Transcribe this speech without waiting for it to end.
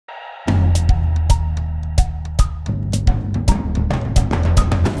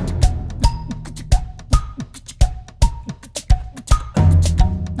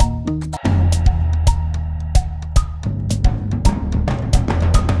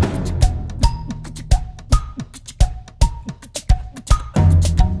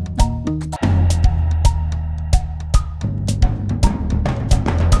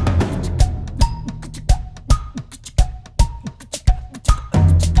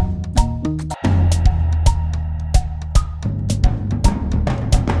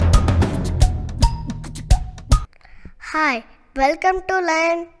Hi, welcome to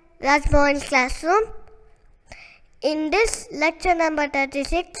Learn Rajmohan's classroom. In this lecture number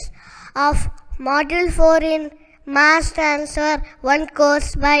 36 of Module 4 in Mass Transfer 1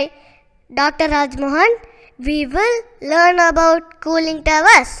 course by Dr. Rajmohan, we will learn about cooling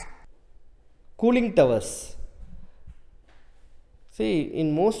towers. Cooling towers. See,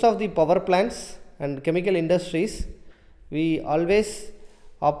 in most of the power plants and chemical industries, we always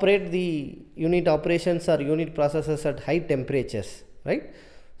operate the unit operations or unit processes at high temperatures, right?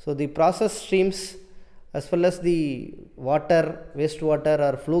 So the process streams as well as the water, wastewater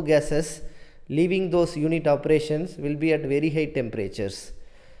or flue gases leaving those unit operations will be at very high temperatures,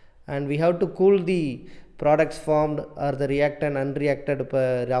 and we have to cool the products formed or the reactant unreacted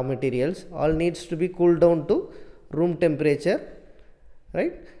raw materials. All needs to be cooled down to room temperature,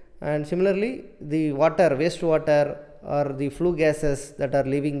 right? And similarly the water, wastewater or the flue gases that are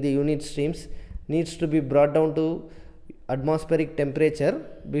leaving the unit streams needs to be brought down to atmospheric temperature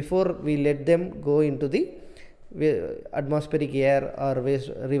before we let them go into the atmospheric air or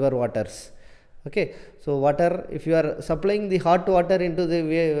river waters. Okay, so water, if you are supplying the hot water into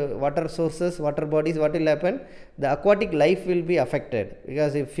the water sources, water bodies, what will happen? The aquatic life will be affected,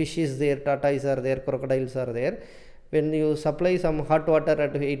 because if fish is there, tortoise are there, crocodiles are there. When you supply some hot water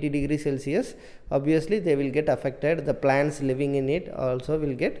at 80 degrees Celsius, obviously they will get affected. The plants living in it also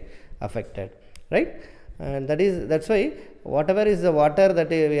will get affected, right? And that's why whatever is the water that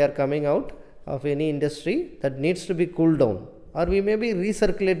we are coming out of any industry, that needs to be cooled down, or we may be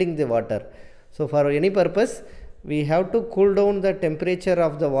recirculating the water. So for any purpose, we have to cool down the temperature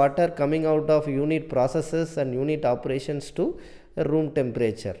of the water coming out of unit processes and unit operations to room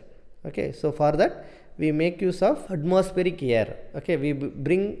temperature. Okay, so for that we make use of atmospheric air. Okay, we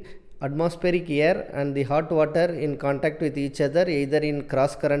bring atmospheric air and the hot water in contact with each other, either in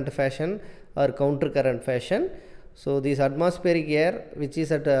cross current fashion or counter current fashion. So this atmospheric air, which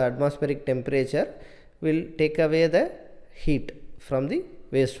is at atmospheric temperature, will take away the heat from the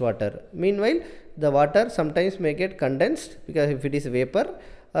wastewater. Meanwhile, the water sometimes may get condensed, because if it is vapor,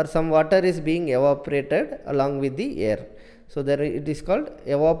 or some water is being evaporated along with the air. So there it is called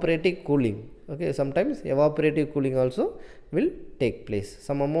evaporative cooling. Okay, sometimes evaporative cooling also will take place.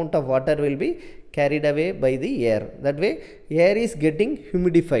 Some amount of water will be carried away by the air. That way air is getting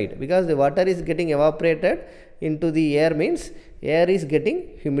humidified, because the water is getting evaporated into the air, means air is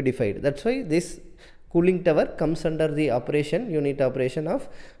getting humidified. That's why this cooling tower comes under the unit operation of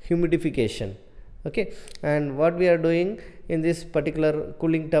humidification. Okay, and what we are doing in this particular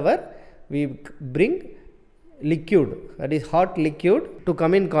cooling tower, we bring liquid, that is hot liquid, to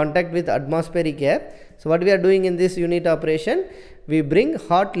come in contact with atmospheric air. So what we are doing in this unit operation, we bring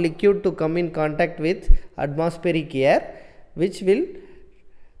hot liquid to come in contact with atmospheric air, which will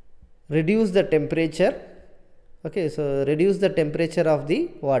reduce the temperature. Okay, so reduce the temperature of the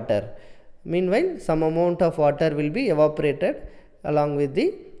water. Meanwhile, some amount of water will be evaporated along with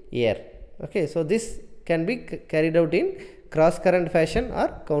the air. Okay, so this can be carried out in cross current fashion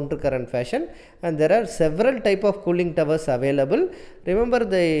or counter current fashion, and there are several type of cooling towers available. Remember,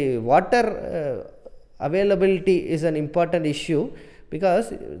 the water availability is an important issue,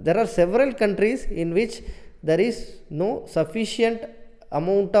 because there are several countries in which there is no sufficient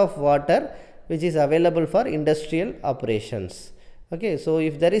amount of water which is available for industrial operations. Okay, so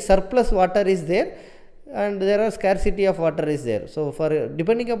if there is surplus water is there, and there are scarcity of water is there. So for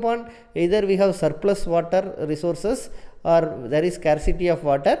depending upon, either we have surplus water resources or there is scarcity of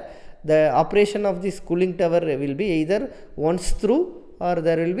water, the operation of this cooling tower will be either once through, or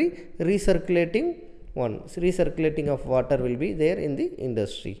there will be recirculating of water will be there in the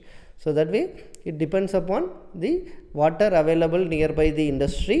industry. So that way it depends upon the water available nearby the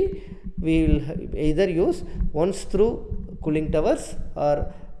industry. We will either use once through cooling towers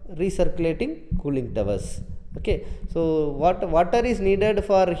or recirculating cooling towers. Okay, so water is needed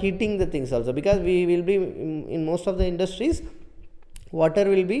for heating the things also, because we will be in most of the industries, water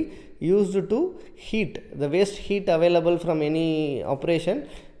will be used to heat the waste heat available from any operation,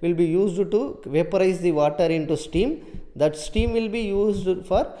 will be used to vaporize the water into steam. That steam will be used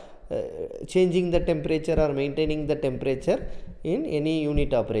for changing the temperature or maintaining the temperature in any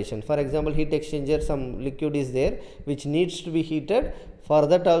unit operation. For example, heat exchanger, some liquid is there which needs to be heated. For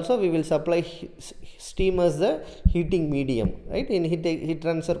that also we will supply steam as the heating medium, right? In heat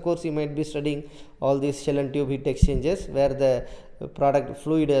transfer course you might be studying all these shell and tube heat exchangers, where the product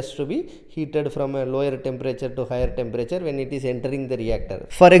fluid has to be heated from a lower temperature to higher temperature when it is entering the reactor.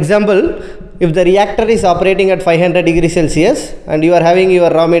 For example, if the reactor is operating at 500 degrees Celsius and you are having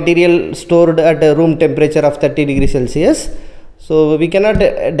your raw material stored at a room temperature of 30 degrees Celsius, So we cannot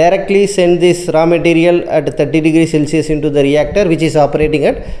directly send this raw material at 30 degrees Celsius into the reactor which is operating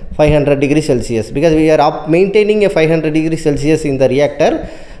at 500 degrees Celsius, because we are maintaining a 500 degrees Celsius in the reactor.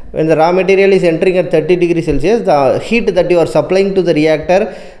 When the raw material is entering at 30 degrees Celsius, the heat that you are supplying to the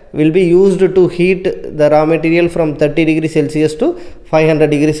reactor will be used to heat the raw material from 30 degrees Celsius to 500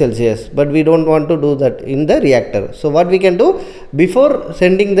 degrees Celsius, but we don't want to do that in the reactor. So what we can do, before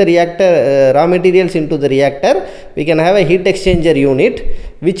sending the reactor raw materials into the reactor, we can have a heat exchanger unit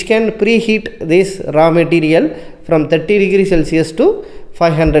which can preheat this raw material from 30 degrees Celsius to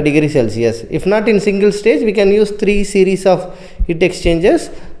 500 degrees Celsius. If not in single stage, we can use 3 series of heat exchangers.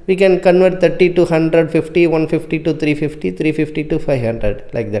 We can convert 30 to 150, 150 to 350, 350 to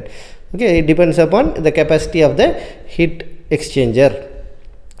 500, like that. Okay, it depends upon the capacity of the heat exchanger.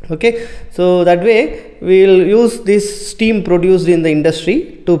 Okay, so that way we will use this steam produced in the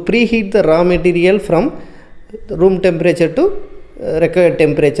industry to preheat the raw material from room temperature to required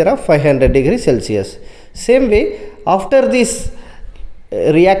temperature of 500 degrees Celsius. Same way, after this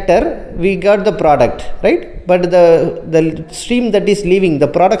reactor we got the product, right? But the stream that is leaving, the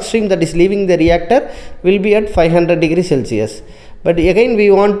product stream that is leaving the reactor will be at 500 degrees Celsius. But again we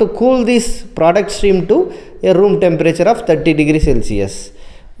want to cool this product stream to a room temperature of 30 degrees Celsius.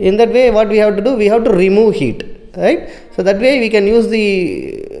 In that way, what we have to do, we have to remove heat, right? So that way we can use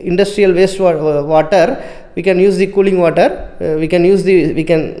the industrial waste water, we can use the cooling water, we can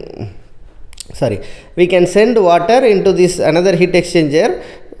send water into this another heat exchanger,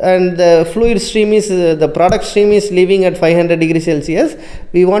 and the fluid stream is the product stream is leaving at 500 degrees Celsius.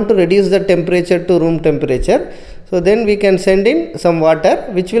 We want to reduce the temperature to room temperature. So then we can send in some water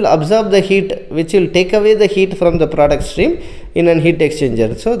which will absorb the heat, which will take away the heat from the product stream in an heat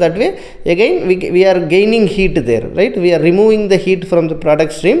exchanger. So that way again we are gaining heat there, right? We are removing the heat from the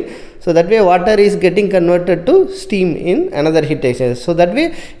product stream. So that way water is getting converted to steam in another heat exchanger. So that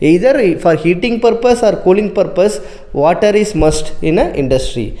way, either for heating purpose or cooling purpose, water is must in an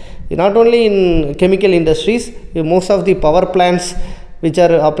industry. Not only in chemical industries, most of the power plants which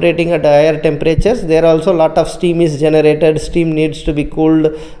are operating at higher temperatures, there also a lot of steam is generated. Steam needs to be cooled,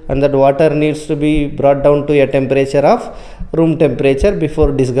 and that water needs to be brought down to a temperature of room temperature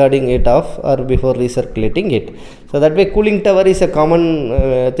before discarding it off or before recirculating it. So that way cooling tower is a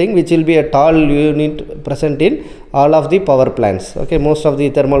common thing which will be a tall unit present in all of the power plants. Okay, most of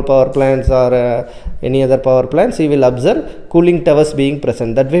the thermal power plants or any other power plants, you will observe cooling towers being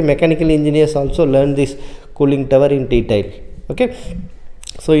present. That way mechanical engineers also learn this cooling tower in detail. Okay,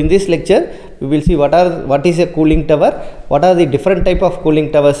 so in this lecture we will see what is a cooling tower, what are the different type of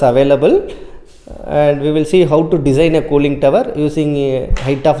cooling towers available, and we will see how to design a cooling tower using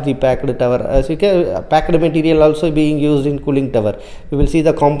height of the packed tower. As you can, packed material also being used in cooling tower. We will see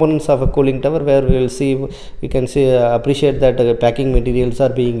the components of a cooling tower, where we will see, we can see appreciate that packing materials are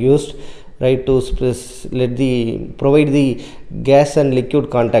being used, right, to provide the gas and liquid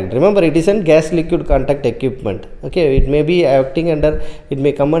contact. Remember, it is a gas liquid contact equipment. Okay, it may be acting under, it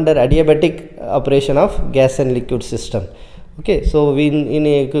may come under adiabatic operation of gas and liquid system. Okay, so in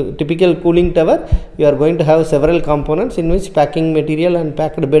a typical cooling tower, you are going to have several components in which packing material and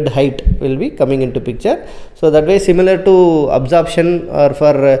packed bed height will be coming into picture. So that way, similar to absorption or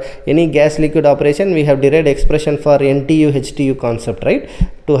for any gas liquid operation, we have derived expression for NTU HTU concept, right?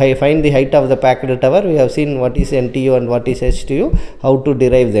 To find the height of the packed tower, we have seen what is NTU and what is HTU, how to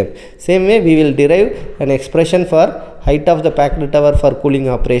derive them. Same way, we will derive an expression for height of the packed tower for cooling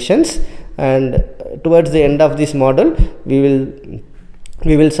operations, and towards the end of this model we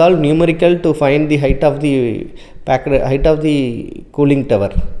will solve numerical to find the height of the cooling tower.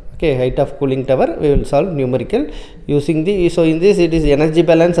 Okay, height of cooling tower we will solve numerical using the, so in this it is energy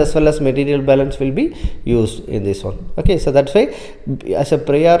balance as well as material balance will be used in this one. Okay, so that's why as a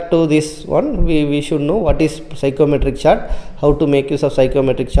prior to this one, we should know what is psychometric chart, how to make use of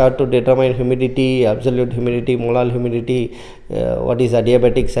psychometric chart to determine humidity, absolute humidity, molal humidity, what is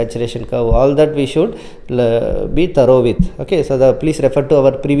adiabatic saturation curve, all that we should be thorough with. Okay, so please refer to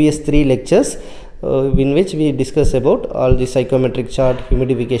our previous 3 lectures in which we discuss about all the psychometric chart,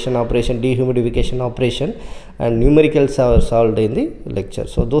 humidification operation, dehumidification operation, and numericals are solved in the lecture.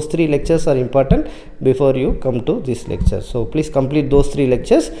 So those 3 lectures are important before you come to this lecture. So please complete those 3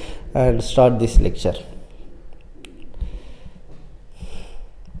 lectures and start this lecture.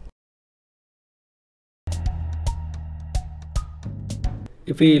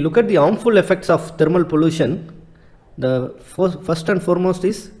 If we look at the harmful effects of thermal pollution, the first and foremost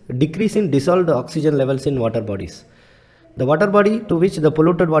is decrease in dissolved oxygen levels in water bodies. The water body to which the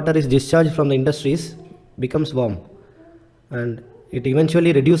polluted water is discharged from the industries becomes warm, and it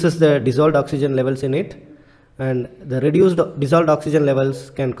eventually reduces the dissolved oxygen levels in it, and the reduced dissolved oxygen levels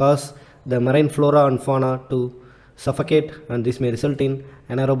can cause the marine flora and fauna to suffocate, and this may result in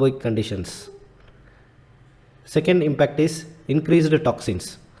anaerobic conditions. Second impact is increased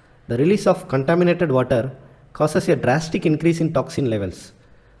toxins. The release of contaminated water causes a drastic increase in toxin levels.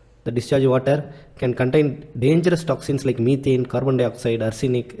 The discharge water can contain dangerous toxins like methane, carbon dioxide,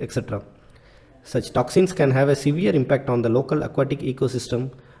 arsenic, etc. Such toxins can have a severe impact on the local aquatic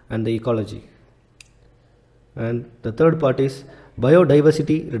ecosystem and the ecology. And the third part is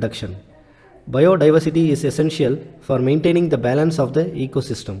biodiversity reduction. Biodiversity is essential for maintaining the balance of the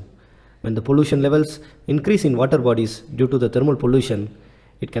ecosystem. When the pollution levels increase in water bodies due to the thermal pollution,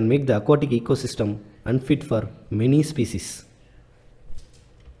 it can make the aquatic ecosystem unfit for many species.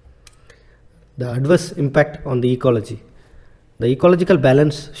 The adverse impact on the ecology. The ecological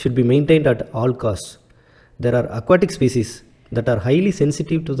balance should be maintained at all costs. There are aquatic species that are highly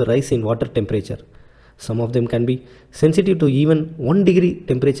sensitive to the rise in water temperature. Some of them can be sensitive to even 1 degree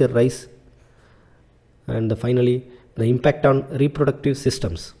temperature rise. And finally, the impact on reproductive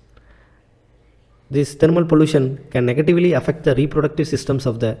systems. This thermal pollution can negatively affect the reproductive systems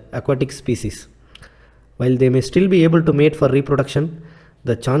of the aquatic species. While they may still be able to mate for reproduction,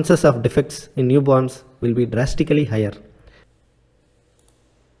 the chances of defects in newborns will be drastically higher.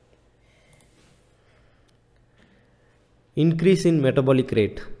 Increase in metabolic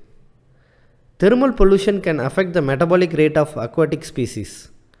rate. Thermal pollution can affect the metabolic rate of aquatic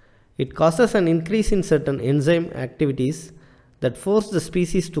species. It causes an increase in certain enzyme activities that force the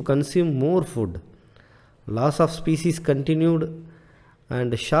species to consume more food. Loss of species continued,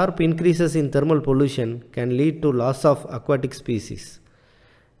 and sharp increases in thermal pollution can lead to loss of aquatic species.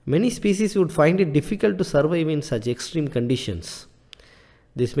 Many species would find it difficult to survive in such extreme conditions.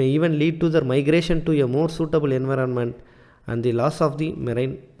 This may even lead to their migration to a more suitable environment and the loss of the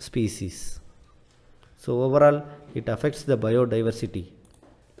marine species. So overall, it affects the biodiversity.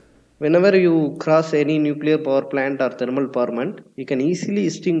 Whenever you cross any nuclear power plant or thermal power plant, you can easily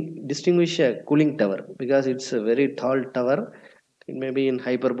distinguish a cooling tower because it's a very tall tower. It may be in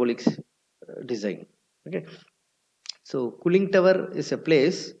hyperbolic design. Okay. So cooling tower is a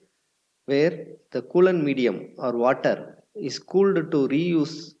place where the coolant medium or water is cooled to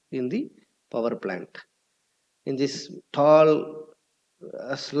reuse in the power plant. In this tall,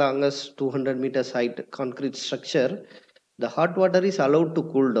 as long as 200 meters height concrete structure, the hot water is allowed to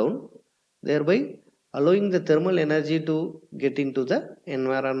cool down, thereby allowing the thermal energy to get into the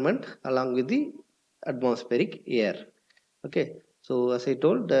environment along with the atmospheric air. Okay, so as I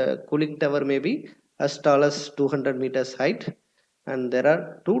told, the cooling tower may be as tall as 200 meters height, and there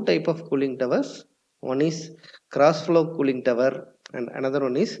are two type of cooling towers. One is cross flow cooling tower and another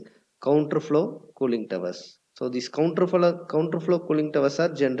one is counter flow cooling towers. So these counter flow cooling towers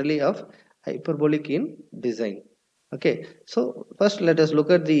are generally of hyperbolic in design. Okay, so first let us look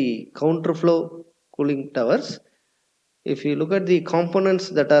at the counter flow cooling towers. If you look at the components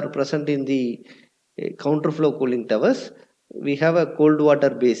that are present in the counter flow cooling towers, we have a cold water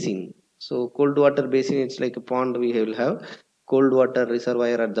basin. So cold water basin, it's like a pond. We will have cold water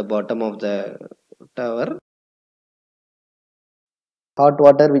reservoir at the bottom of the tower. Hot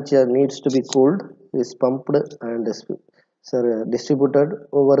water which needs to be cooled is pumped and distributed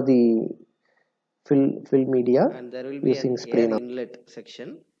over the fill media, and there will be using an air inlet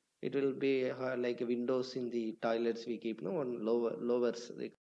section. It will be like windows in the toilets we keep, no, on lowers.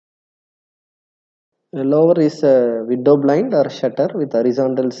 The lower is a window blind or shutter with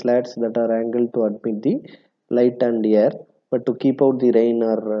horizontal slats that are angled to admit the light and air, but to keep out the rain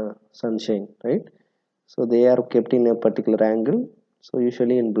or sunshine, right? So they are kept in a particular angle. So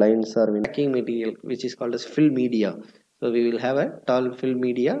usually in blinds or packing material which is called as fill media. So we will have a tall fill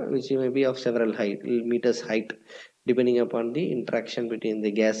media which may be of several meters height, depending upon the interaction between the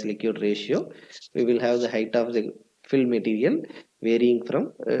gas liquid ratio. We will have the height of the fill material varying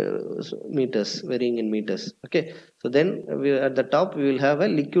from varying in meters. Okay, so then at the top we will have a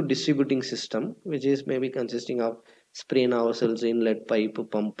liquid distributing system which is maybe consisting of spray nozzles, inlet pipe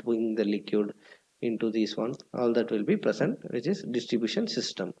pumping the liquid into this one. All that will be present, which is distribution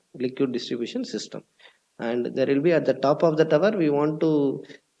system, liquid distribution system. And there will be at the top of the tower, we want to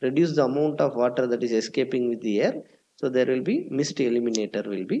reduce the amount of water that is escaping with the air. So there will be mist eliminator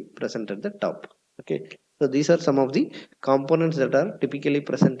will be present at the top. Okay, so these are some of the components that are typically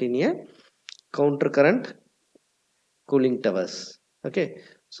present in a counter current cooling towers. Okay,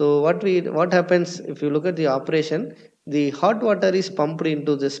 so what happens if you look at the operation? The hot water is pumped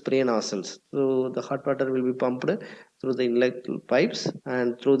into the spray nozzles. So the hot water will be pumped through the inlet pipes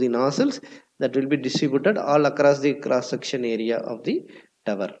and through the nozzles that will be distributed all across the cross section area of the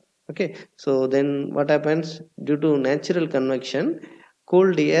tower. Okay, so then what happens? Due to natural convection,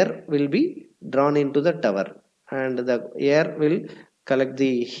 cold air will be drawn into the tower, and the air will collect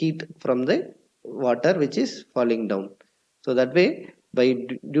the heat from the water which is falling down. So that way,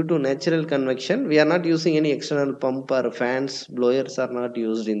 due to natural convection, we are not using any external pump or fans, blowers are not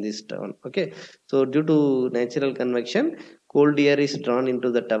used in this town. Okay, so due to natural convection, cold air is drawn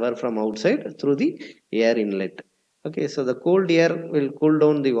into the tower from outside through the air inlet. Okay, so the cold air will cool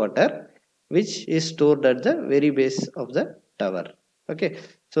down the water which is stored at the very base of the tower. Okay,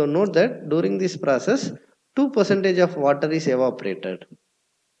 so note that during this process 2% of water is evaporated,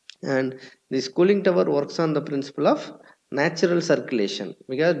 and this cooling tower works on the principle of natural circulation,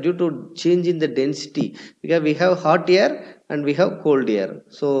 because due to change in the density, because we have hot air and we have cold air,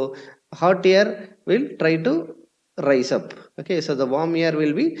 so hot air will try to rise up. Okay, so the warm air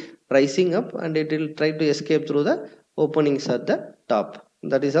will be rising up and it will try to escape through the openings at the top.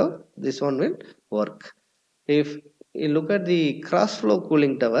 That is how this one will work. If you look at the cross flow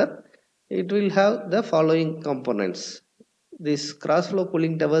cooling tower, it will have the following components. This cross flow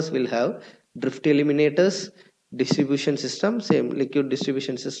cooling towers will have drift eliminators, distribution system, same liquid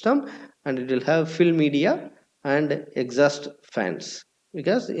distribution system, and it will have fill media and exhaust fans.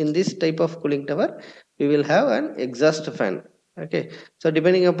 Because in this type of cooling tower we will have an exhaust fan. Okay, so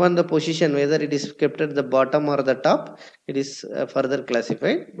depending upon the position, whether it is kept at the bottom or the top, it is further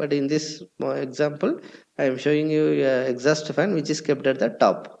classified. But in this example I am showing you exhaust fan which is kept at the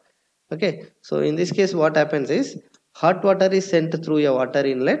top. Okay, so in this case what happens is hot water is sent through a water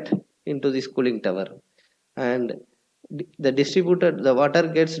inlet into this cooling tower, and the water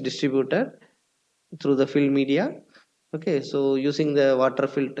gets distributed through the fill media. Okay, so using the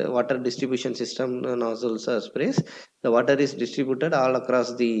water distribution system, nozzles or sprays, the water is distributed all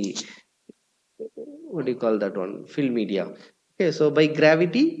across the, what do you call that one, fill media. Okay, so by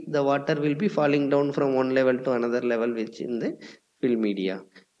gravity the water will be falling down from one level to another level which in the fill media.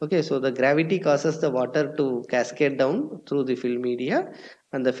 Okay, so the gravity causes the water to cascade down through the fill media,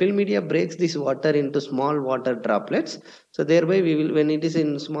 and the fill media breaks this water into small water droplets. So thereby we will, when it is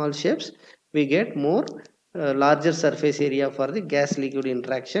in small shapes, we get more larger surface area for the gas liquid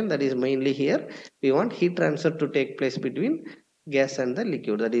interaction. That is mainly here we want heat transfer to take place between gas and the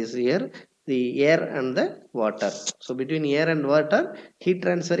liquid, that is here the air and the water. So between air and water heat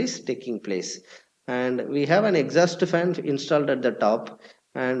transfer is taking place, and we have an exhaust fan installed at the top.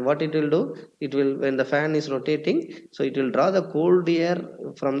 And what it will do, it will, when the fan is rotating, so it will draw the cold air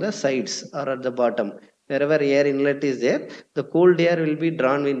from the sides or at the bottom. Wherever air inlet is there, the cold air will be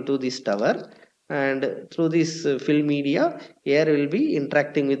drawn into this tower, and through this fill media air will be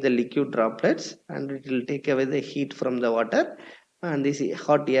interacting with the liquid droplets and it will take away the heat from the water, and this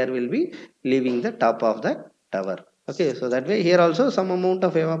hot air will be leaving the top of the tower. Okay, so that way here also some amount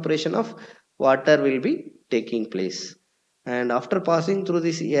of evaporation of water will be taking place, and after passing through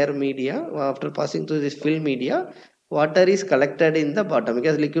this air media, after passing through this fill media, water is collected in the bottom,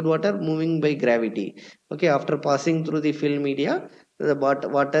 because liquid water moving by gravity. Okay, after passing through the fill media, the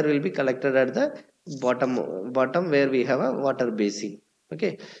water will be collected at the bottom where we have a water basin.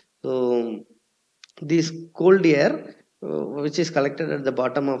 Okay, so this cold air which is collected at the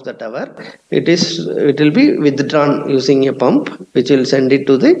bottom of the tower, it will be withdrawn using a pump which will send it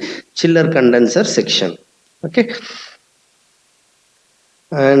to the chiller condenser section. Okay,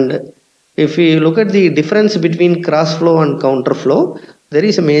 and if we look at the difference between cross flow and counter flow, there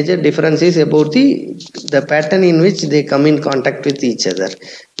is a major differences about the pattern in which they come in contact with each other.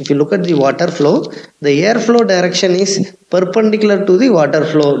 If you look at the water flow, the air flow direction is perpendicular to the water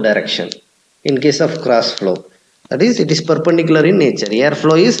flow direction in case of cross flow. That is, it is perpendicular in nature. Air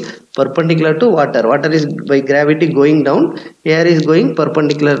flow is perpendicular to water. Water is by gravity going down, air is going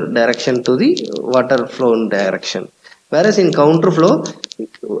perpendicular direction to the water flow direction. Whereas in counter flow,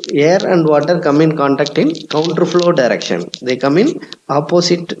 air and water come in contact in counter flow direction. They come in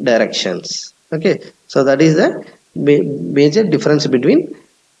opposite directions. Okay, so that is the major difference between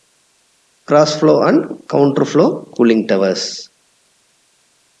cross flow and counter flow cooling towers.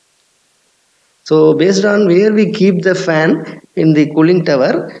 So based on where we keep the fan in the cooling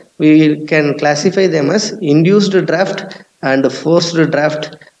tower, we can classify them as induced draft and forced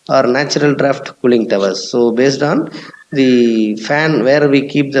draft or natural draft cooling towers. So based on the fan, where we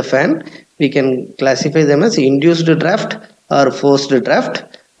keep the fan, we can classify them as induced draft or forced draft,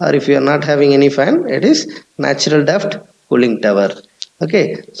 or if you are not having any fan, it is natural draft cooling tower.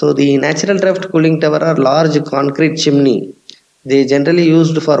 Okay, so the natural draft cooling tower are large concrete chimney. They generally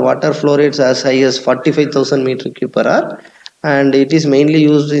used for water flow rates as high as 45,000 meter cube per hour, and it is mainly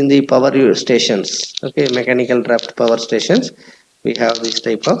used in the power stations. Okay, mechanical draft power stations. we have this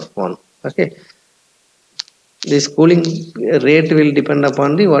type of one. Okay, this cooling rate will depend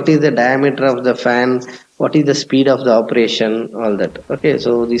upon the what is the diameter of the fan, what is the speed of the operation, all that. Okay,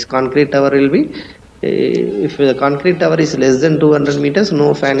 so this concrete tower will be, if the concrete tower is less than 200 meters,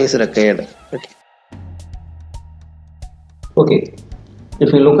 no fan is required. Okay,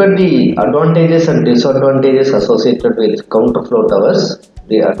 if you look at the advantages and disadvantages associated with counterflow towers,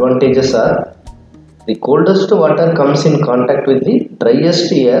 the advantages are: the coldest water comes in contact with the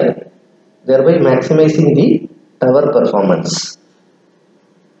driest air, thereby maximizing the tower performance.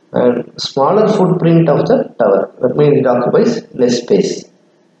 And smaller footprint of the tower, that means it occupies less space.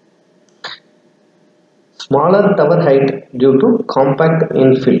 Smaller tower height due to compact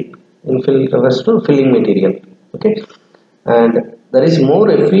infill. Infill refers to filling material. Okay, and there is more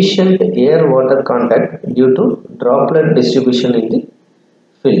efficient air-water contact due to droplet distribution in the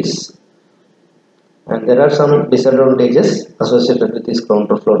fills. And there are some disadvantages associated with these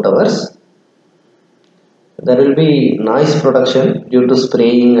counterflow towers. There will be noise production due to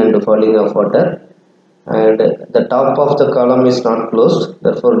spraying and falling of water, and the top of the column is not closed,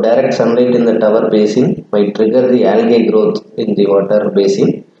 therefore direct sunlight in the tower basin might trigger the algae growth in the water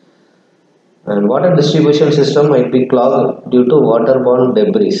basin, and water distribution system might be clogged due to waterborne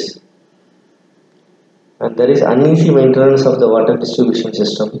debris, and there is uneasy maintenance of the water distribution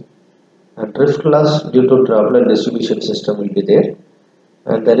system, and drift loss due to droplet distribution system will be there.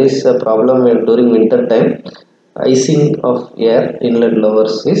 And there is a problem where during winter time icing of air inlet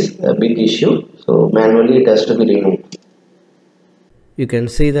lowers is a big issue, so manually it has to be removed. You can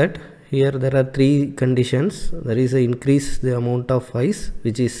see that here there are three conditions. There is a increase the amount of ice,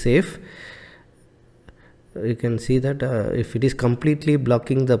 which is safe. You can see that if it is completely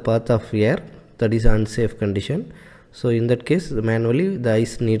blocking the path of air, that is unsafe condition. So in that case manually the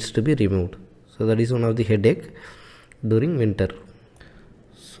ice needs to be removed. So that is one of the headache during winter.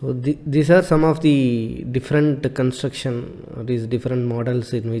 So these are some of the different construction, these different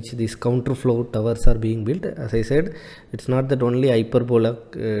models in which these counterflow towers are being built. As I said, it's not that only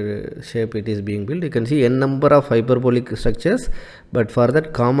hyperbolic shape it is being built. You can see n number of hyperbolic structures, but for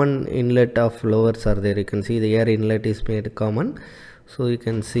that common inlet of lowers are there. You can see the air inlet is made common, so you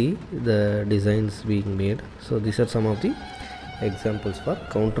can see the designs being made. So these are some of the examples for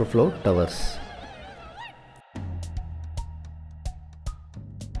counterflow towers.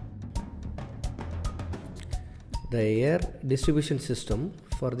 The air distribution system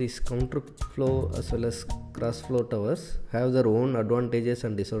for these counterflow as well as crossflow towers have their own advantages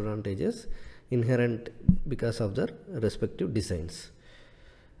and disadvantages inherent because of their respective designs.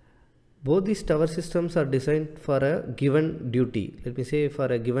 Both these tower systems are designed for a given duty. Let me say for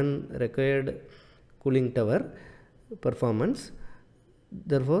a given required cooling tower performance.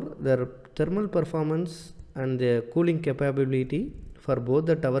 Therefore, their thermal performance and their cooling capability for both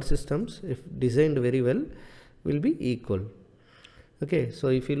the tower systems, if designed very well, will be equal. Okay, so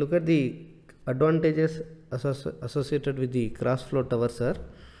if you look at the advantages associated with the cross flow towers are,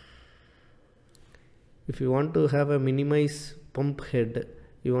 if you want to have a minimize pump head,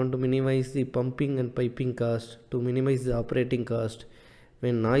 you want to minimize the pumping and piping cost, to minimize the operating cost,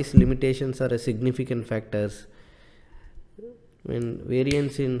 when noise limitations are a significant factors, when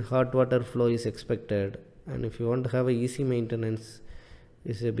variance in hot water flow is expected, and if you want to have a easy maintenance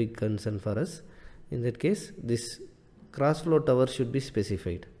is a big concern for us. In that case, this cross flow tower should be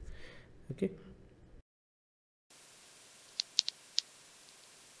specified. Okay.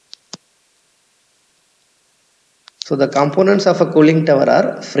 So the components of a cooling tower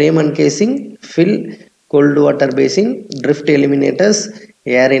are frame and casing, fill, cold water basin, drift eliminators,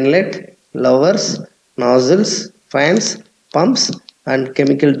 air inlet, lowers, nozzles, fans, pumps, and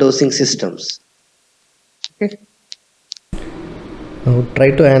chemical dosing systems. Okay. Now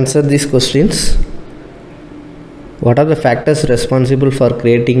try to answer these questions. What are the factors responsible for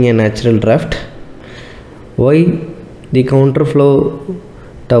creating a natural draft? Why the counterflow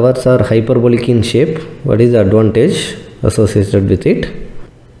towers are hyperbolic in shape? What is the advantage associated with it?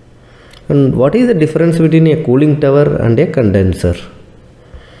 And what is the difference between a cooling tower and a condenser?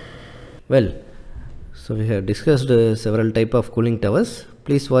 Well, so we have discussed several types of cooling towers.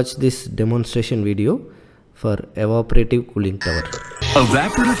 Please watch this demonstration video for evaporative cooling tower.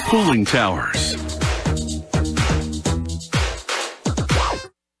 Evaporative cooling towers.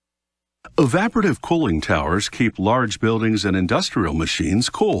 Evaporative cooling towers keep large buildings and industrial machines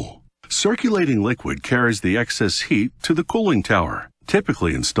cool. Circulating liquid carries the excess heat to the cooling tower,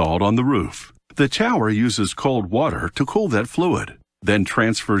 typically installed on the roof. The tower uses cold water to cool that fluid, then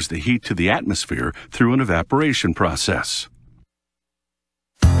transfers the heat to the atmosphere through an evaporation process.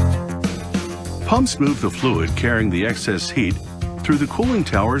 Pumps move the fluid carrying the excess heat through the cooling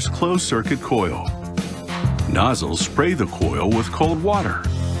tower's closed-circuit coil. Nozzles spray the coil with cold water.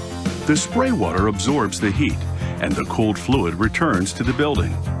 The spray water absorbs the heat, and the cooled fluid returns to the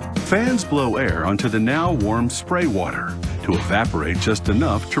building. Fans blow air onto the now warm spray water to evaporate just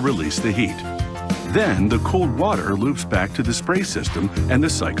enough to release the heat. Then the cooled water loops back to the spray system and the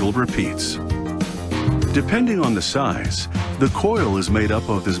cycle repeats. Depending on the size, the coil is made up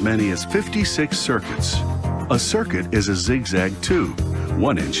of as many as 56 circuits. A circuit is a zigzag tube,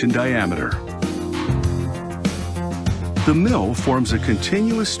 1 inch in diameter. The mill forms a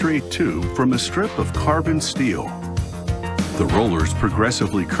continuous straight tube from a strip of carbon steel. The rollers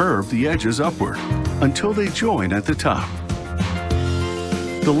progressively curve the edges upward until they join at the top.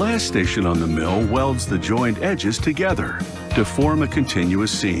 The last station on the mill welds the joined edges together to form a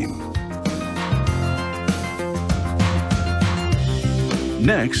continuous seam.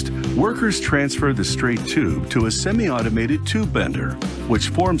 Next, workers transfer the straight tube to a semi-automated tube bender, which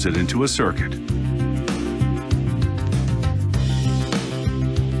forms it into a circuit.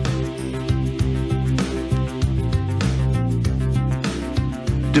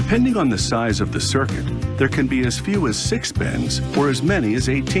 Depending on the size of the circuit, there can be as few as 6 bends or as many as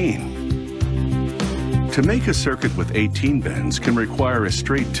 18. To make a circuit with 18 bends can require a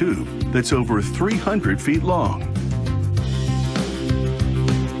straight tube that's over 300 feet long.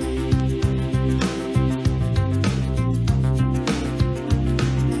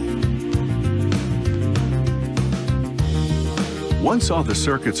 Once all the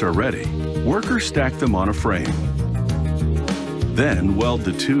circuits are ready, workers stack them on a frame. Then weld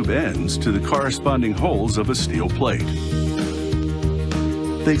the tube ends to the corresponding holes of a steel plate.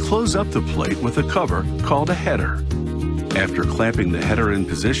 They close up the plate with a cover called a header. After clamping the header in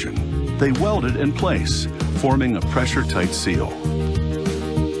position, they weld it in place, forming a pressure-tight seal.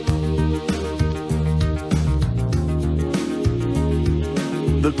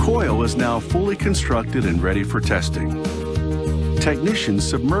 The coil is now fully constructed and ready for testing. Technicians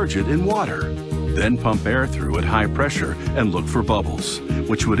submerge it in water, then pump air through at high pressure and look for bubbles,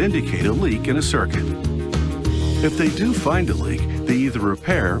 which would indicate a leak in a circuit. If they do find a leak, they either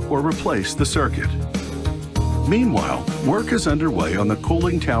repair or replace the circuit. Meanwhile, work is underway on the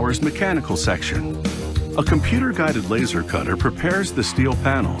cooling tower's mechanical section. A computer-guided laser cutter prepares the steel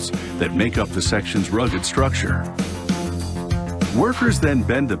panels that make up the section's rugged structure. Workers then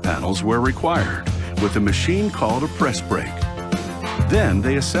bend the panels where required with a machine called a press brake. Then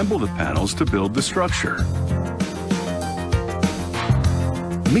they assemble the panels to build the structure.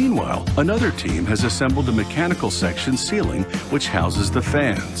 Meanwhile, another team has assembled a mechanical section ceiling which houses the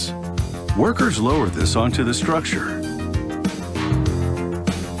fans. Workers lower this onto the structure.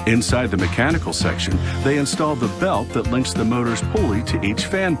 Inside the mechanical section, they install the belt that links the motor's pulley to each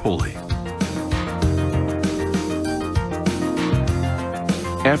fan pulley.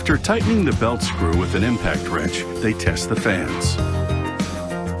 After tightening the belt screw with an impact wrench, they test the fans.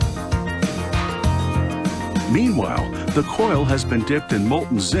 Meanwhile, the coil has been dipped in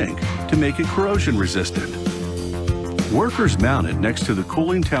molten zinc to make it corrosion resistant. Workers mount it next to the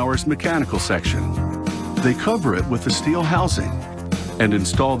cooling tower's mechanical section. They cover it with a steel housing and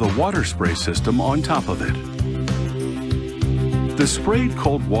install the water spray system on top of it. The sprayed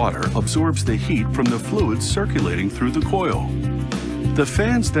cold water absorbs the heat from the fluids circulating through the coil. The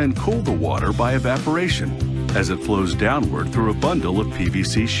fans then cool the water by evaporation as it flows downward through a bundle of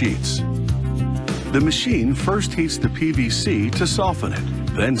PVC sheets. The machine first heats the PVC to soften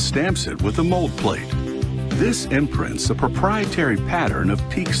it, then stamps it with a mold plate. This imprints a proprietary pattern of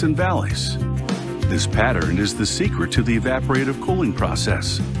peaks and valleys. This pattern is the secret to the evaporative cooling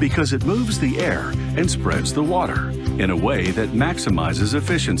process because it moves the air and spreads the water in a way that maximizes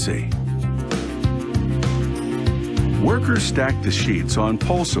efficiency. Workers stack the sheets on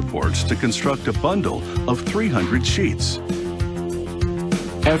pole supports to construct a bundle of 300 sheets.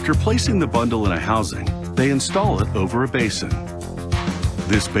 After placing the bundle in a housing, they install it over a basin.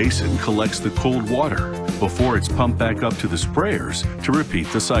 This basin collects the cooled water before it's pumped back up to the sprayers to repeat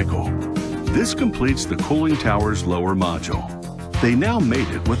the cycle. This completes the cooling tower's lower module. They now mate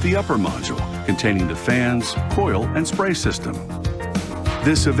it with the upper module, containing the fans, coil, and spray system.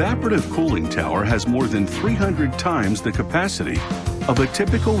 This evaporative cooling tower has more than 300 times the capacity of a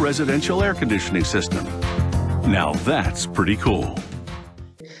typical residential air conditioning system. Now that's pretty cool.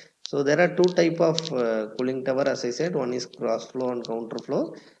 So there are two types of cooling tower, as I said. One is cross flow and counter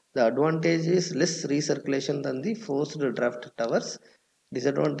flow. The advantage is less recirculation than the forced draft towers.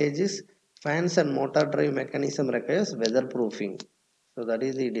 Disadvantage is fans and motor drive mechanism requires weatherproofing. So that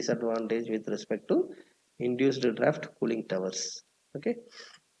is the disadvantage with respect to induced draft cooling towers. Okay.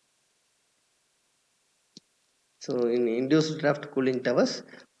 So in induced draft cooling towers,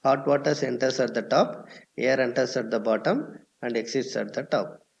 hot water enters at the top, air enters at the bottom and exits at the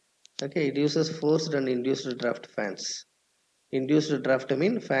top. Okay, it uses forced and induced draft fans. Induced draft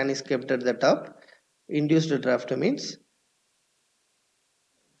means fan is kept at the top. Induced draft means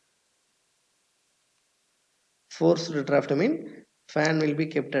forced draft means fan will be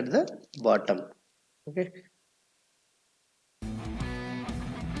kept at the bottom. Okay.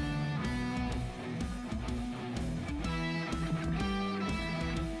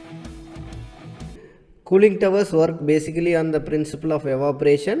 Cooling towers work basically on the principle of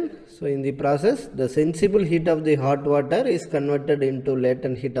evaporation. So in the process, the sensible heat of the hot water is converted into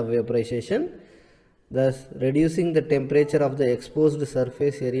latent heat of vaporization, thus reducing the temperature of the exposed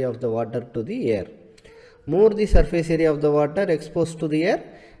surface area of the water to the air. More the surface area of the water exposed to the air,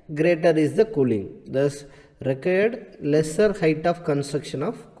 greater is the cooling. Thus required lesser height of construction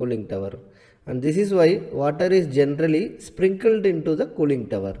of cooling tower. And this is why water is generally sprinkled into the cooling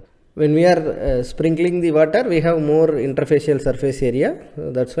tower. When we are sprinkling the water, we have more interfacial surface area,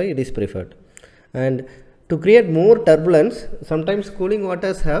 that's why it is preferred. And to create more turbulence, sometimes cooling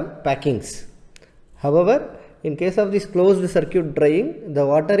waters have packings. However, in case of this closed circuit drying, the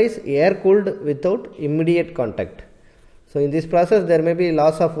water is air cooled without immediate contact. So in this process, there may be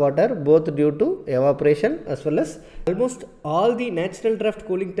loss of water both due to evaporation as well as almost all the natural draft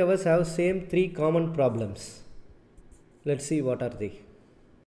cooling towers have same three common problems. Let's see what are they.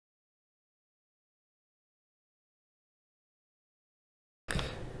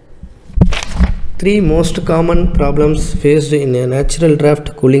 Three most common problems faced in a natural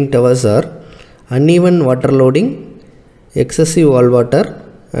draft cooling towers are uneven water loading, excessive wall water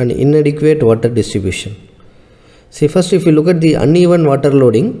and inadequate water distribution. See, first if you look at the uneven water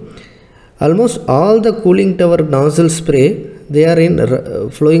loading, almost all the cooling tower nozzle spray, they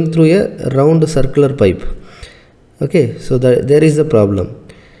are flowing through a round circular pipe. Okay, so there is the problem.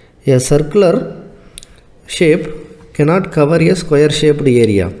 A circular shape cannot cover a square shaped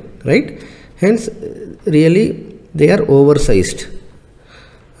area, right? Hence, really they are oversized.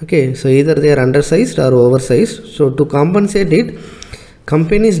 Okay, so either they are undersized or oversized. So to compensate it,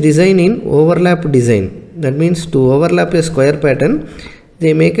 companies design in overlap design. That means to overlap a square pattern,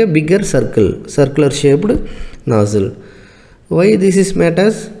 they make a bigger circular shaped nozzle. Why this is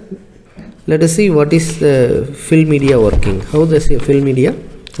matters? Let us see what is the fill media working. How the fill media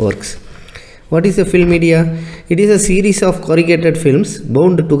works. What is a fill media? It is a series of corrugated films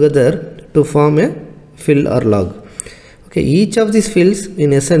bound together to form a fill or log. Okay, each of these fills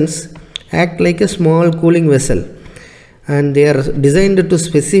in essence act like a small cooling vessel and they are designed to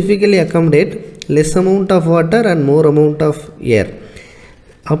specifically accommodate less amount of water and more amount of air.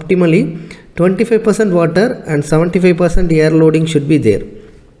 Optimally 25% water and 75% air loading should be there.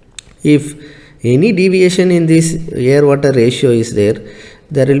 If any deviation in this air water ratio is there,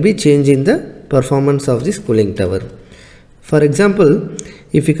 there will be change in the performance of this cooling tower. For example,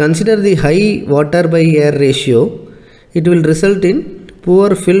 if you consider the high water by air ratio, it will result in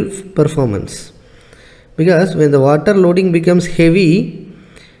poor fill performance, because when the water loading becomes heavy,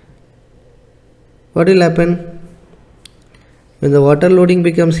 what will happen? When the water loading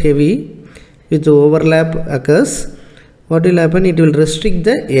becomes heavy, with the overlap occurs, what will happen? It will restrict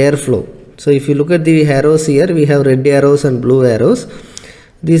the airflow. So if you look at the arrows here, we have red arrows and blue arrows.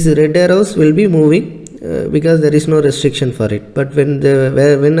 These red arrows will be moving because there is no restriction for it. But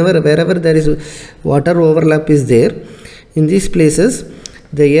wherever there is water overlap is there, in these places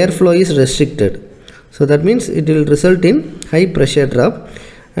the airflow is restricted. So that means it will result in high pressure drop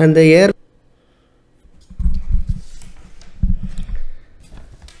and the air.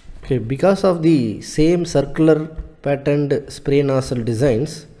 Okay, because of the same circular patterned spray nozzle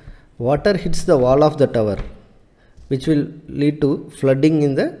designs, water hits the wall of the tower, which will lead to flooding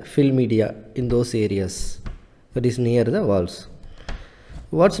in the fill media in those areas that is near the walls.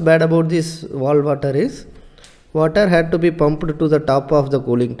 What's bad about this wall water is, water had to be pumped to the top of the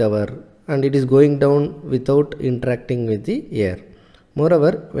cooling tower and it is going down without interacting with the air.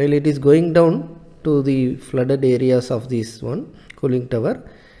 Moreover, while it is going down to the flooded areas of this one cooling tower,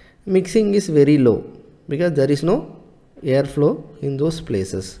 mixing is very low because there is no airflow in those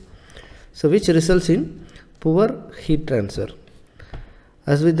places. So which results in poor heat transfer.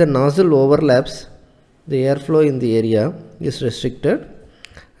 As with the nozzle overlaps, the airflow in the area is restricted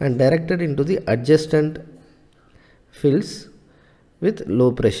and directed into the adjacent fills with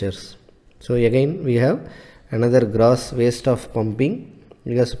low pressures. So again we have another gross waste of pumping,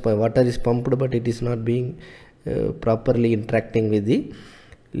 because water is pumped but it is not being properly interacting with the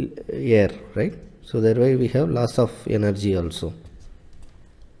air, right? So thereby we have loss of energy also.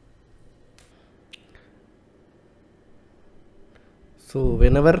 So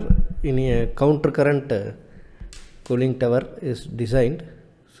whenever in a counter current cooling tower is designed,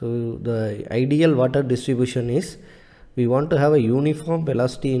 so the ideal water distribution is we want to have a uniform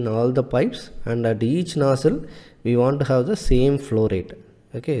velocity in all the pipes, and at each nozzle we want to have the same flow rate.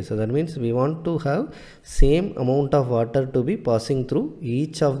 Okay, so that means we want to have same amount of water to be passing through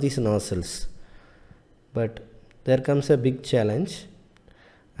each of these nozzles. But there comes a big challenge,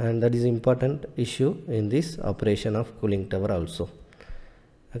 and that is important issue in this operation of cooling tower also.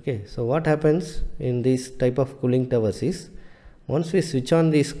 Okay, so what happens in this type of cooling towers is, once we switch on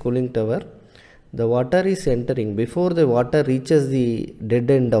this cooling tower, the water is entering. Before the water reaches the dead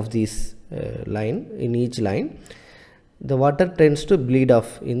end of this line, in each line, the water tends to bleed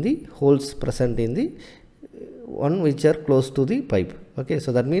off in the holes present in the one which are close to the pipe. Okay,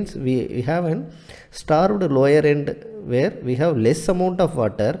 so that means we have an starved lower end where we have less amount of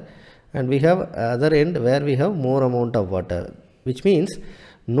water, and we have other end where we have more amount of water, which means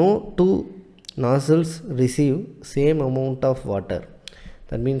no two nozzles receive same amount of water.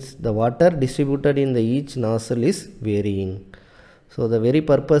 That means the water distributed in the each nozzle is varying. So the very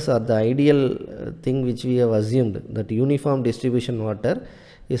purpose or the ideal thing which we have assumed, that uniform distribution water,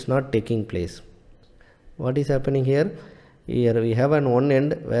 is not taking place. What is happening here? Here we have on one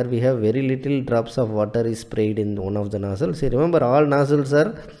end where we have very little drops of water is sprayed in one of the nozzles. See, remember, all nozzles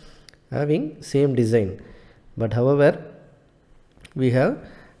are having same design, but however we have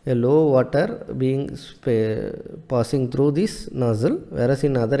a low water being passing through this nozzle, whereas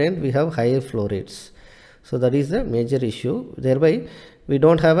in other end we have higher flow rates. So that is the major issue. Thereby we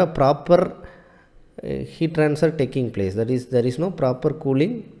don't have a proper heat transfer taking place. That is, there is no proper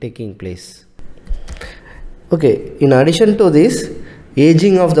cooling taking place. Okay, in addition to this,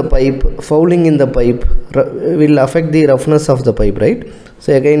 aging of the pipe, fouling in the pipe will affect the roughness of the pipe, right?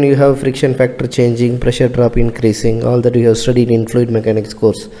 So again you have friction factor changing, pressure drop increasing, all that you have studied in fluid mechanics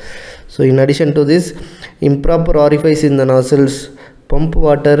course. So in addition to this, improper orifice in the nozzles, pump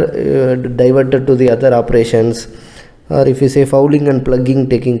water diverted to the other operations, or if you say fouling and plugging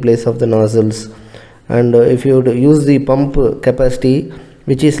taking place of the nozzles, and if you use the pump capacity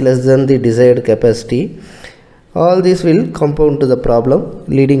which is less than the desired capacity, all this will compound to the problem,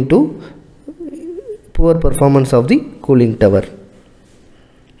 leading to poor performance of the cooling tower.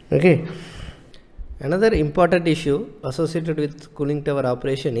 Okay, another important issue associated with cooling tower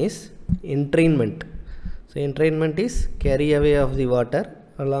operation is entrainment. So entrainment is carry away of the water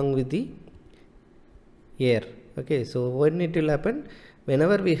along with the air. Okay, so when it will happen,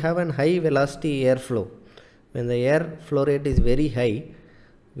 whenever we have an high velocity airflow, when the air flow rate is very high,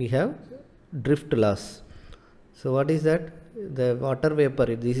 we have drift loss. So what is that? The water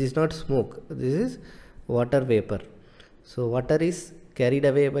vapor. This is not smoke, this is water vapor. So water is carried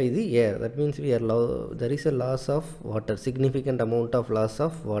away by the air. That means we are there is a loss of water, significant amount of loss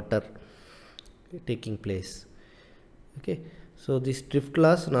of water taking place. Okay, so this drift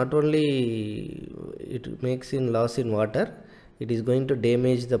loss, not only it makes in loss in water, it is going to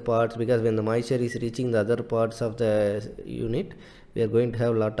damage the parts, because when the moisture is reaching the other parts of the unit, we are going to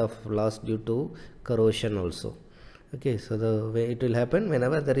have lot of loss due to corrosion also. Okay, so the way it will happen,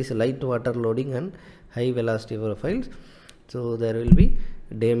 whenever there is light water loading and high velocity profiles, so there will be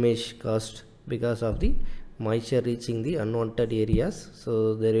damage caused because of the moisture reaching the unwanted areas.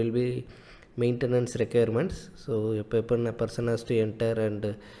 So there will be maintenance requirements. So a person has to enter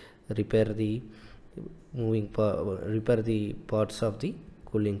and repair the parts of the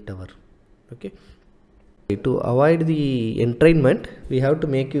cooling tower. Okay, to avoid the entrainment, we have to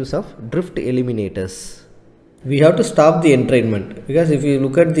make use of drift eliminators. We have to stop the entrainment, because if you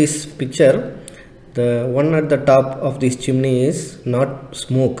look at this picture, the one at the top of this chimney is not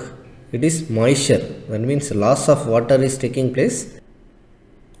smoke, it is moisture. That means loss of water is taking place.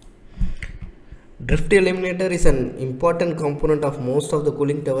 Drift eliminator is an important component of most of the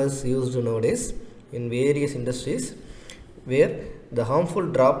cooling towers used nowadays in various industries, where the harmful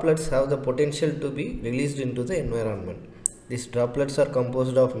droplets have the potential to be released into the environment. These droplets are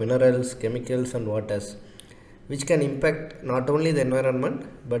composed of minerals, chemicals and waters, which can impact not only the environment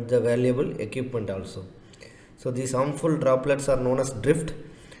but the valuable equipment also. So these harmful droplets are known as drift.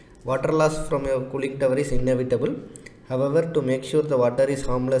 Water loss from a cooling tower is inevitable. However, to make sure the water is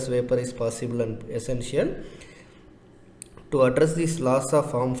harmless vapor is possible and essential, to address this loss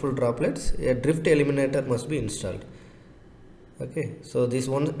of harmful droplets, a drift eliminator must be installed. Okay, so this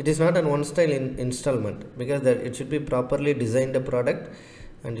one, it is not an one style installment, because it should be properly designed a product,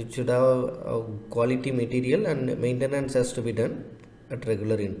 and it should have a quality material, and maintenance has to be done at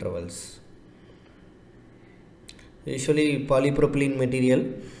regular intervals. Usually polypropylene material,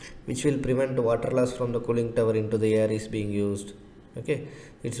 which will prevent water loss from the cooling tower into the air, is being used, Okay,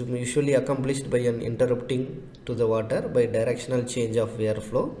 it's usually accomplished by an interrupting to the water by directional change of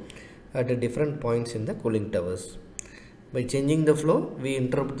airflow at different points in the cooling towers. By changing the flow, we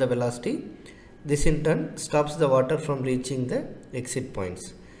interrupt the velocity. This in turn stops the water from reaching the exit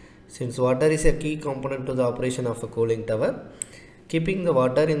points. Since water is a key component to the operation of a cooling tower, keeping the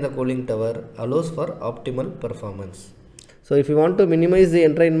water in the cooling tower allows for optimal performance. So if you want to minimize the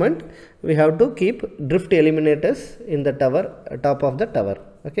entrainment, we have to keep drift eliminators in the tower, top of the tower.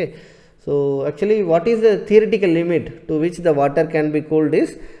 Okay. So actually, what is the theoretical limit to which the water can be cooled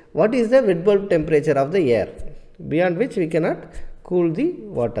is what is the wet bulb temperature of the air, beyond which we cannot cool the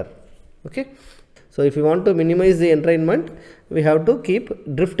water. Okay. So if you want to minimize the entrainment, we have to keep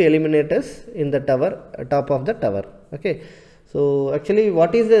drift eliminators in the tower, top of the tower. Okay. So actually,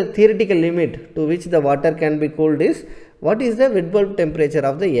 what is the theoretical limit to which the water can be cooled is what is the wet bulb temperature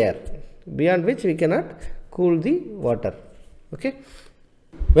of the air, beyond which we cannot cool the water. Okay.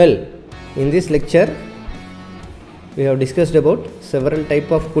 Well, in this lecture, we have discussed about several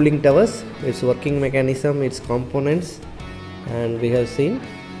type of cooling towers, its working mechanism, its components, and we have seen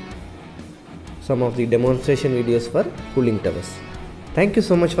some of the demonstration videos for cooling towers. Thank you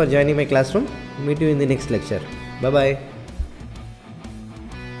so much for joining my classroom. Meet you in the next lecture. Bye bye.